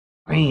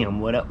Bam,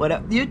 what up,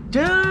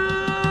 YouTube?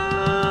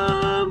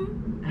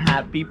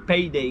 Happy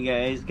payday,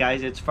 guys.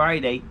 It's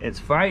Friday.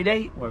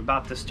 We're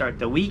about to start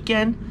the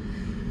weekend.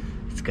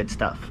 It's good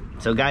stuff.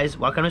 So guys,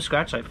 welcome to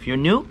Scratch Life. If you're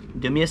new,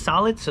 do me a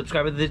solid,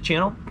 subscribe to the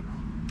channel.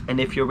 And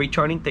if you're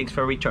returning, thanks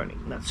for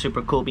returning. That's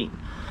super cool bean.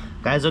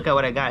 Guys, look at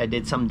what I got. I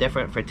did something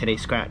different for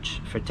today's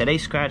scratch. For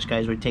today's scratch,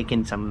 guys, we're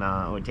taking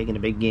a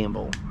big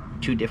gamble.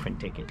 2 different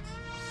tickets.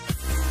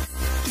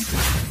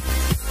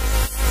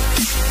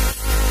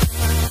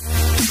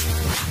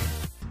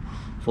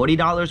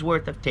 $40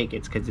 worth of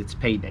tickets because it's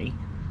payday.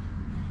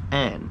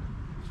 And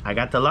I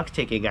got the luck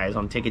ticket, guys,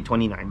 on ticket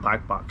 29,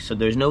 black box. So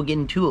there's no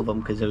getting 2 of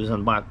them because it was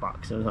on black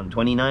box. It was on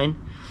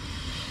 29.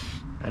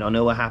 I don't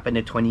know what happened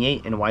to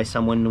 28 and why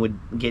someone would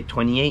get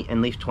 28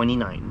 and leave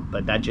 29,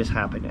 but that just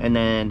happened. And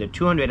then the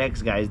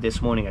 200X, guys, this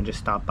morning I just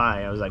stopped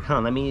by. I was like,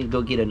 let me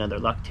go get another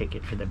luck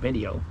ticket for the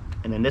video.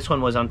 And then this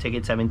one was on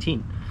ticket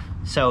 17.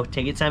 So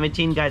ticket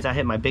 17, guys, I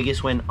hit my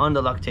biggest win on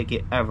the luck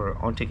ticket ever.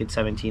 On ticket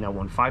 17, I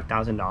won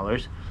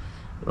 $5,000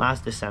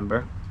 last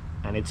December.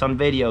 And it's on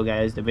video,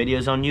 guys. The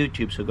video's on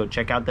YouTube, so go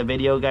check out the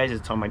video, guys.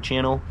 It's on my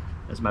channel.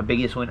 That's my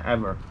biggest win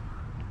ever.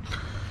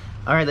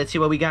 Alright, let's see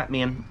what we got,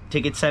 man.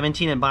 Ticket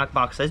 17 and black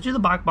box. Let's do the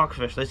black box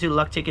first. Let's do the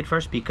luck ticket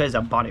first because I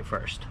bought it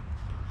first.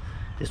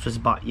 This was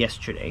bought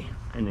yesterday,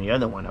 and the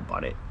other one I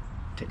bought it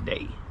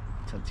today.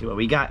 So let's see what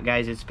we got,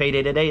 guys. It's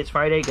payday today. It's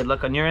Friday. Good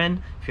luck on your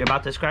end. If you're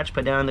about to scratch,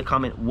 put down in the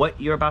comment what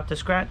you're about to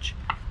scratch,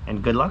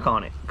 and good luck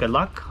on it. Good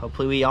luck.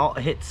 Hopefully we all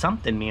hit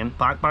something, man.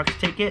 Black box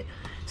ticket.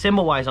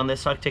 Symbol-wise on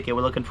this luck ticket,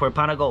 we're looking for a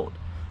pot of gold.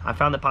 I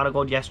found the pot of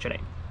gold yesterday.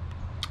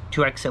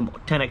 2X symbol,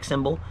 10X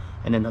symbol,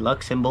 and then the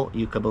luck symbol,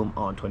 you kaboom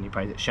on 20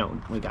 prizes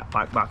shown. We got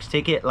black box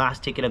ticket,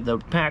 last ticket of the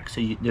pack,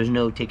 so there's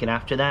no ticket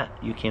after that.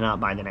 You cannot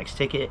buy the next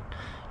ticket.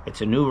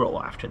 It's a new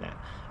roll after that.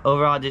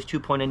 Overall, this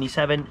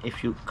 2.97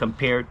 if you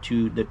compare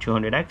to the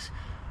 200X.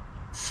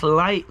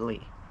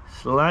 Slightly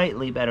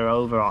better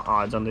overall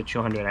odds on the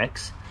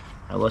 200X.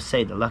 I will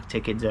say the luck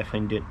ticket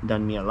definitely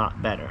done me a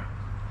lot better.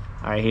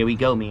 Alright, here we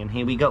go, man.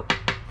 Here we go.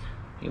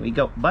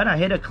 But I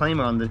hit a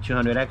claimer on the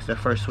 200X the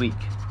first week.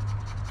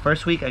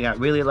 First week I got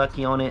really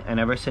lucky on it, and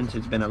ever since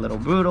it's been a little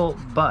brutal,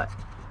 but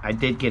I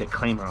did get a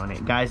claimer on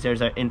it. Guys,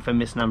 there's our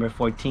infamous number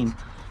 14.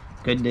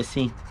 Good to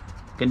see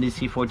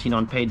 14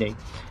 on payday.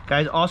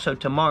 Guys, also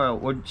tomorrow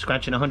we're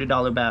scratching a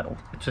 $100 battle.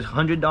 It's a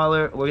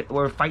 $100,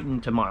 we're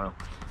fighting tomorrow.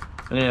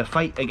 We're gonna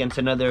fight against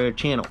another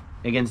channel,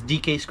 against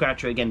DK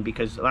Scratcher again,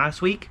 because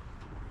last week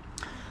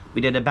we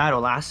did a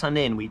battle last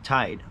Sunday and we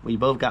tied. We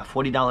both got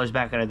 $40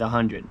 back out of the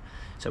 100.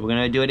 So we're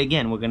going to do it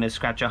again. We're going to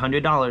scratch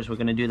 $100. We're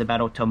going to do the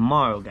battle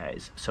tomorrow,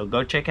 guys. So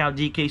go check out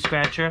DK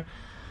Scratcher.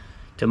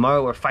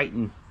 Tomorrow we're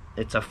fighting.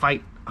 It's a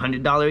fight.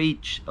 $100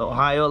 each.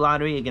 Ohio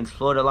Lottery against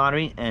Florida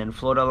Lottery. And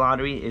Florida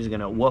Lottery is going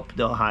to whoop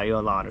the Ohio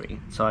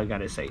Lottery. So I got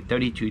to say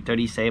 32,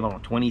 30 save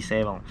on, 20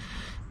 save on,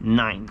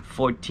 9,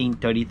 14,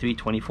 33,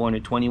 24,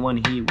 and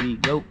 21. Here we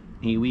go.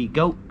 Here we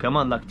go. Come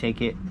on, luck,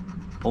 take it.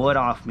 Pull it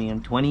off,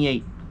 man.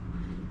 28.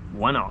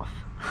 One off.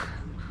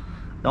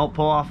 Don't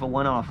pull off a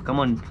one off. Come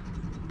on.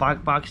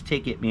 Black box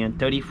ticket, man.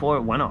 34,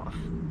 one off.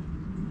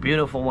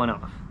 Beautiful one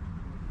off.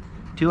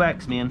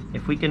 2X, man.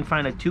 If we can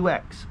find a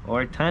 2X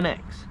or a 10X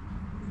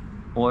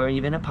or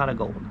even a pot of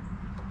gold.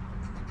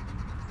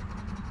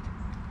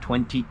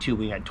 22.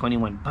 We got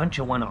 21. Bunch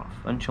of one off.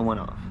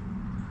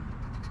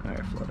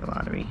 Alright, Florida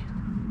Lottery.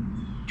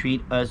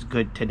 Treat us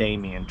good today,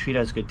 man. Treat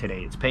us good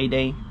today. It's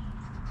payday.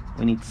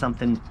 We need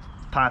something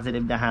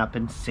positive to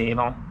happen. Save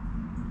on.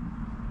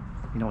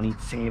 We don't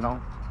need save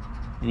on.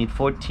 We need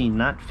 14,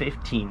 not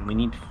 15. We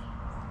need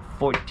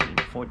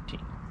 14.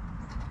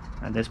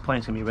 At this point,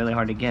 it's going to be really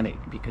hard to get it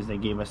because they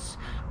gave us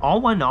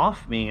all one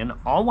off, man.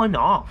 All one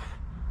off.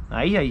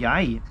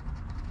 Ay.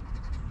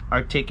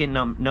 Our ticket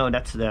number. No,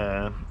 that's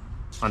the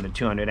on the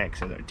 200X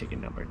is our ticket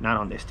number. Not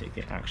on this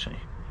ticket, actually.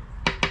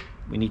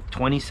 We need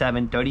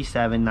 27,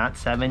 37, not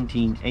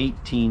 17,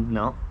 18.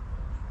 No.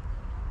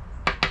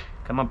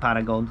 Come on, pot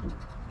of gold.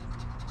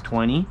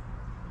 20.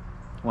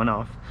 One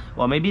off.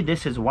 Well, maybe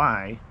this is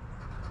why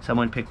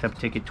someone picked up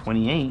ticket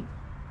 28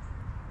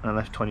 and I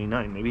left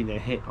 29. Maybe they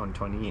hit on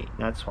 28.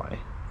 That's why.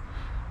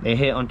 They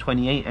hit on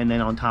 28, and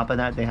then on top of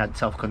that, they had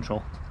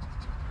self-control.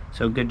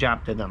 So good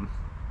job to them.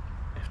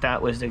 If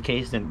that was the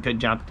case, then good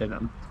job to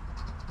them.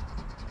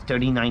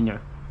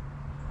 39er.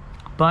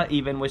 But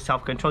even with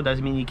self-control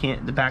doesn't mean you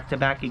can't, the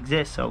back-to-back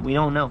exists, so we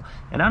don't know.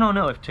 And I don't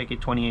know if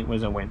ticket 28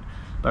 was a win.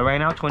 But right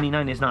now,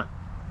 29 is not.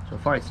 So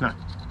far, it's not.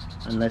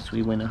 Unless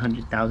we win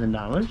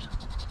 $100,000.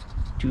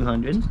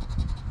 200.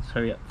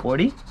 Hurry up.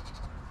 40,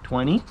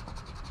 20.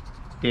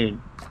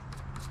 Dude,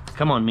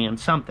 come on, man,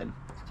 something.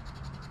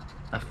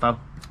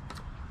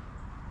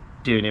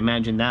 Dude,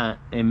 imagine that,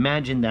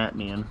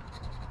 man.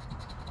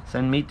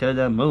 Send me to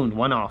the moon.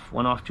 One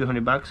off,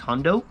 200 bucks.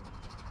 Hondo,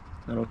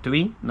 little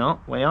 3, no,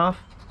 way off.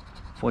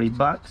 40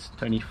 bucks,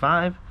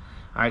 25.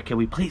 All right, can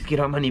we please get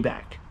our money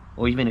back,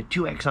 or even a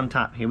 2X on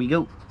top? Here we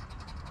go.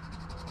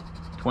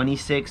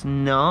 26,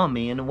 no,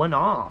 man, one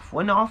off.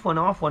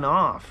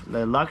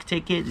 The luck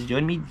ticket is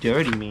doing me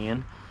dirty,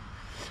 man.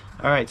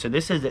 Alright, so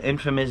this is the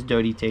infamous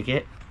dirty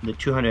ticket, the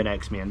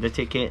 200x, man. The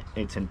ticket,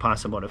 it's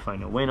impossible to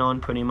find a win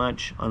on, pretty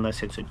much,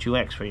 unless it's a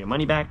 2x for your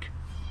money back.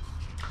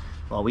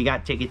 Well, we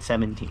got ticket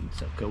 17,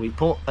 so could we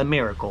pull a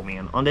miracle,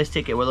 man? On this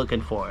ticket, we're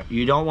looking for,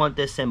 you don't want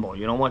this symbol,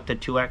 you don't want the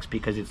 2x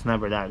because it's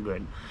never that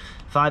good.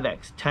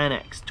 5x,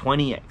 10x,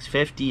 20x,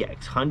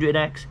 50x,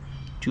 100x,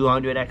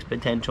 200x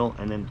potential,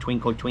 and then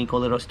twinkle,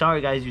 twinkle, little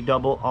star, guys. You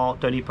double all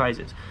 30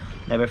 prizes.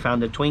 Never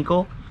found the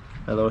twinkle,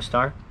 a little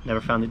star. Never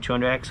found the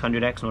 200x,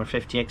 100x, nor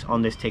 50x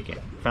on this ticket.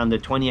 Found the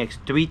 20x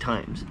 3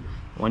 times.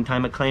 One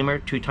time a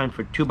claimer, 2 times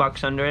for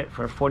 $2 under it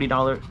for a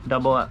 $40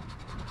 double up.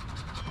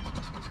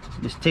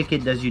 This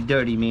ticket does you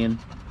dirty, man.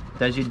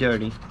 Does you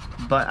dirty.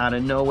 But out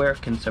of nowhere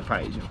can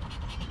surprise you.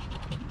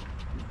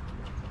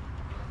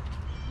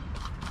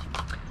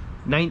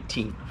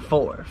 19,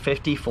 4,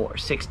 54,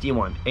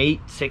 61, 8,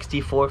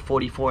 64,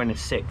 44, and a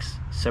 6.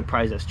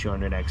 Surprise us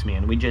 200x,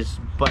 man. We just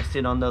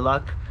busted on the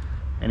luck,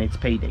 and it's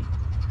payday.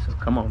 So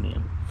come on,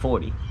 man.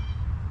 40.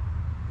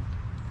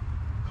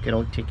 Good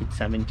old ticket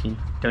 17.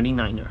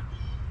 39er.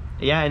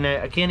 Yeah, and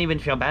I can't even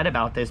feel bad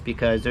about this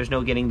because there's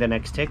no getting the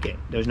next ticket.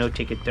 There's no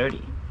ticket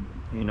 30,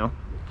 you know?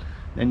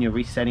 Then you're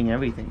resetting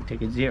everything.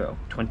 Ticket 0.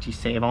 20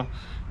 save all.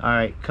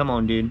 Alright, come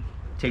on, dude.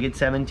 Ticket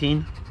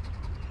 17.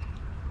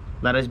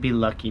 Let us be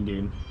lucky,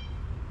 dude.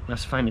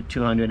 Let's find a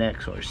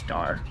 200x or a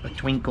star. A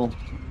twinkle.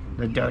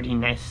 The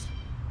dirtiness.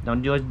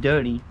 Don't do us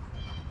dirty.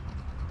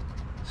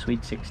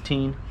 Sweet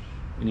 16.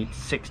 We need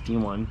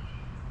 61.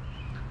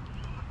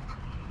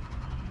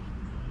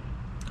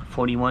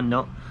 41.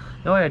 No.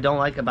 You know what I don't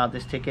like about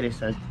this ticket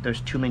is that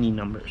there's too many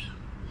numbers.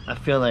 I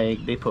feel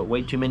like they put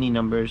way too many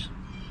numbers.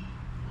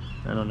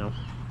 I don't know.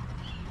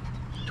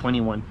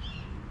 21.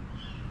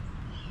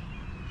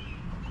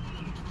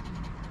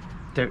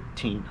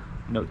 13.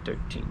 No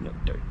 13. No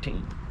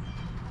 13.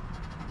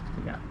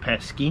 We got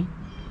pesky.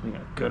 We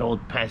got good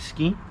old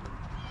pesky.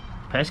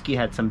 Pesky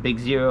had some big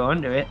 0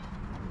 under it.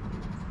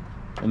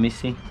 Let me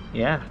see.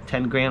 Yeah,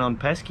 10 grand on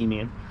pesky,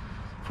 man.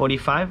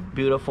 45.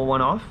 Beautiful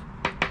one off.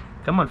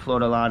 Come on,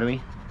 Florida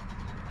Lottery.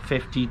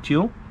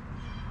 52.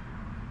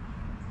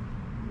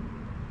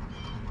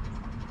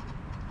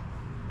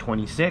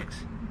 26.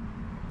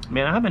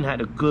 Man, I haven't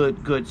had a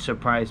good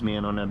surprise,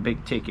 man, on a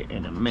big ticket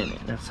in a minute.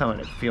 That's how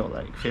it feel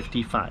like.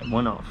 55,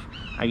 one off.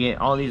 I get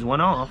all these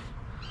one off.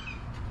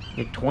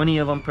 Get 20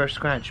 of them per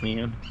scratch,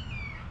 man.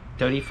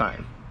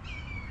 35.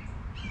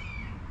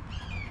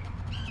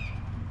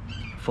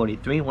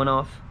 43, one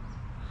off.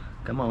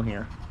 Come on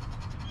here.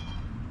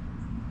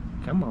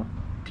 Come on.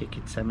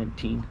 Ticket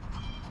 17.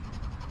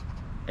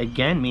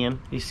 Again, man.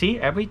 You see,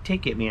 every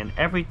ticket, man.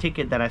 Every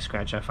ticket that I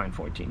scratch, I find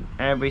 14.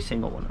 Every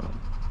single one of them.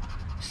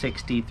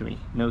 63.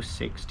 No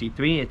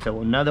 63. It's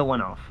another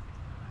one off.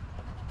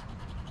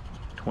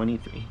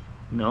 23.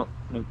 No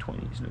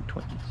 20s. No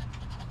 20s.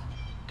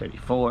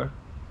 34.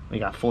 We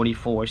got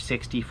 44,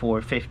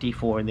 64,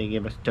 54. They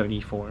give us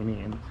 34,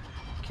 man.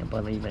 Can't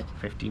believe it.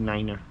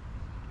 59er.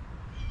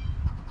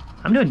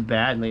 I'm doing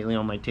bad lately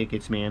on my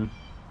tickets, man.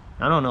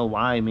 I don't know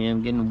why, man.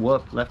 I'm getting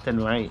whooped left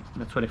and right.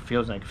 That's what it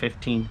feels like.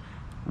 15.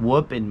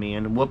 Whooping,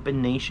 man.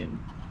 Whooping nation.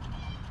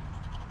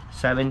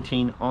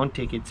 17 on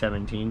ticket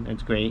 17.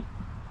 That's great.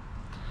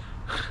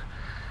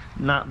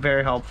 Not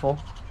very helpful.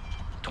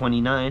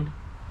 29.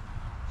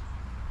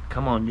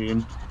 Come on,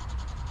 dude.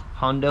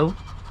 Hondo.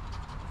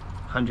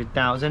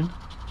 100,000.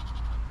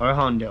 Or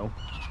Hondo.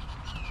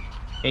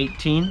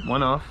 18.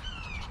 One off.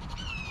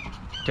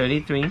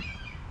 33.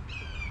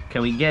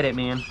 Can we get it,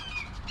 man?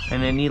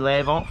 And then you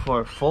level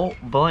for a full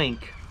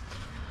blank.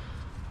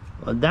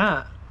 Well,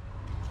 that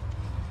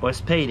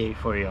was payday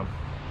for you.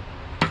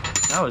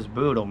 That was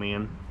brutal,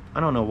 man. I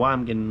don't know why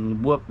I'm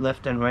getting whooped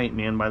left and right,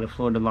 man, by the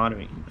Florida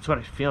Lottery. That's what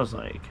it feels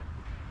like.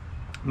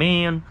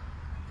 Man,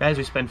 guys,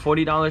 we spent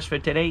 $40 for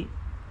today,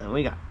 and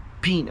we got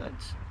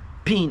peanuts.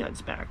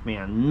 Peanuts back,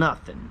 man.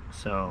 Nothing.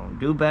 So,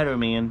 do better,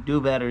 man.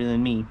 Do better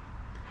than me.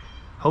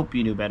 Hope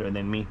you do better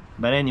than me.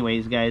 But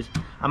anyways, guys,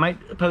 I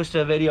might post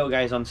a video,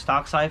 guys, on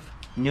Stocks Life.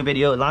 New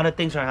video. A lot of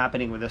things are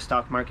happening with the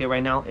stock market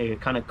right now.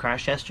 It kind of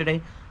crashed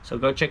yesterday. So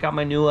go check out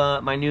my new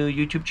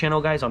YouTube channel,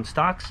 guys, on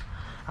stocks.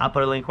 I'll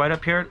put a link right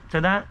up here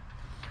to that.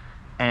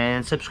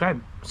 And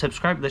subscribe.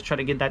 Subscribe. Let's try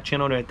to get that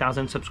channel to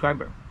 1,000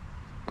 subscribers.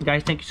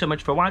 Guys, thank you so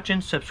much for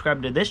watching.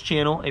 Subscribe to this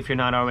channel if you're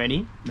not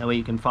already. That way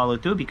you can follow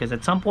through, because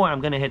at some point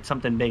I'm going to hit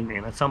something big,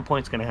 man. At some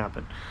point it's going to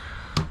happen.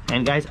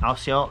 And guys, I'll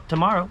see y'all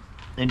tomorrow.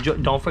 Enjoy,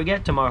 don't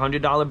forget tomorrow,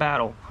 $100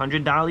 battle.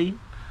 $100.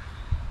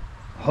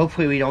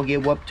 Hopefully we don't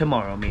get whooped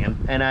tomorrow,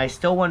 man. And I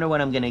still wonder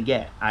what I'm going to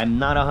get. I'm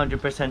not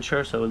 100%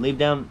 sure, so leave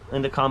down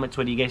in the comments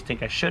what you guys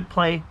think I should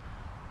play.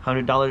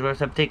 $100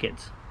 worth of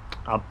tickets.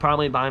 I'll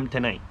probably buy them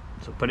tonight.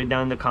 So put it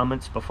down in the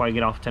comments before I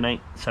get off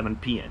tonight, 7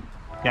 p.m.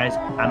 Guys,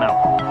 I'm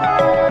out.